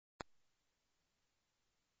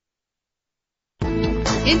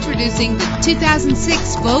Introducing the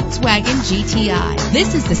 2006 Volkswagen GTI.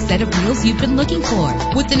 This is the set of wheels you've been looking for,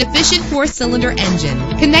 with an efficient 4-cylinder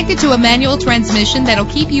engine connected to a manual transmission that'll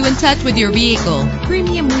keep you in touch with your vehicle.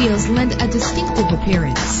 Premium wheels lend a distinctive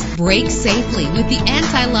appearance. Brake safely with the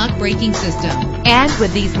anti-lock braking system. And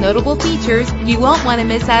with these notable features, you won't want to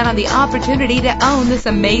miss out on the opportunity to own this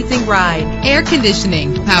amazing ride. Air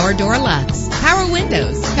conditioning, power door locks, power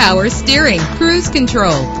windows, power steering, cruise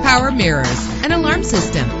control, power mirrors, an alarm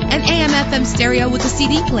system, an AM/FM stereo with a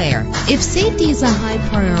CD player. If safety is a high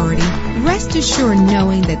priority, rest assured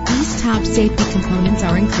knowing that these top safety components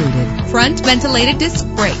are included. Front ventilated disc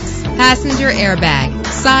brakes, passenger airbag,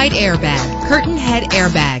 side airbag, curtain head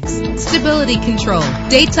airbags, stability control,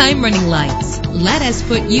 daytime running lights. Let us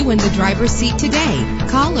put you in the driver's seat today.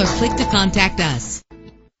 Call or click to contact us.